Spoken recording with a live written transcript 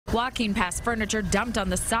Walking past furniture dumped on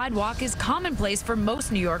the sidewalk is commonplace for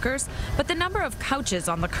most New Yorkers, but the number of couches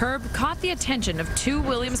on the curb caught the attention of two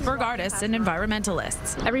Williamsburg artists and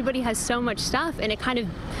environmentalists. Everybody has so much stuff, and it kind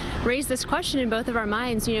of raised this question in both of our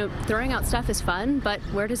minds. You know, throwing out stuff is fun, but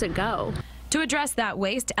where does it go? To address that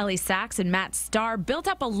waste, Ellie, Sachs and Starr built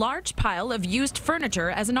up a large pile of used furniture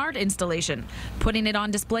as an art installation, putting it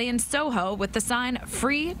on display in SoHo with the sign,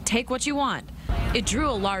 "Free, take what you want." It drew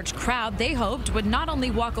a large crowd they hoped would not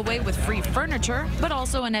only walk away with free furniture, but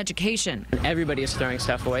also an education. Everybody is throwing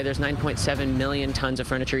stuff away. There's 9.7 million tons of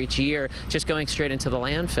furniture each year just going straight into the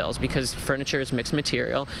landfills because furniture is mixed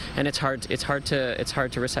material and it's hard to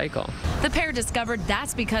recycle. The pair discovered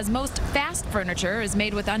that's because most fast furniture is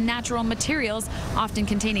made with unnatural materials, often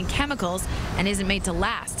containing chemicals, and isn't made to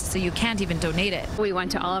last, so you can't even donate it. We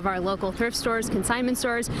went to all of our local thrift stores, consignment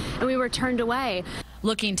stores, and we were turned away.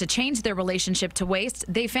 Looking to change their relationship to waste,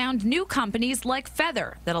 they found new companies like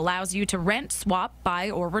Feather that allows you to rent, swap, buy,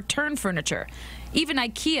 or return furniture. Even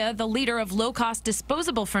IKEA, the leader of low-cost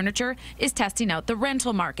disposable furniture, is testing out the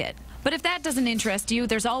rental market. But if that doesn't interest you,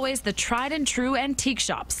 there's always the tried-and-true antique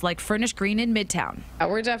shops like Furnish Green in Midtown.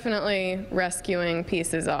 We're definitely rescuing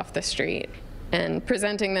pieces off the street and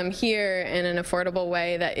presenting them here in an affordable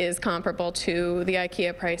way that is comparable to the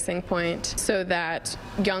IKEA pricing point so that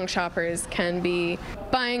young shoppers can be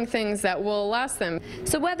buying things that will last them.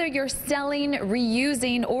 So whether you're selling,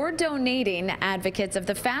 reusing, or donating, advocates of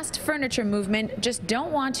the fast furniture movement just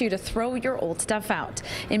don't want you to throw your old stuff out.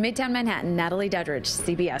 In Midtown Manhattan, Natalie Duddridge,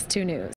 CBS 2 News.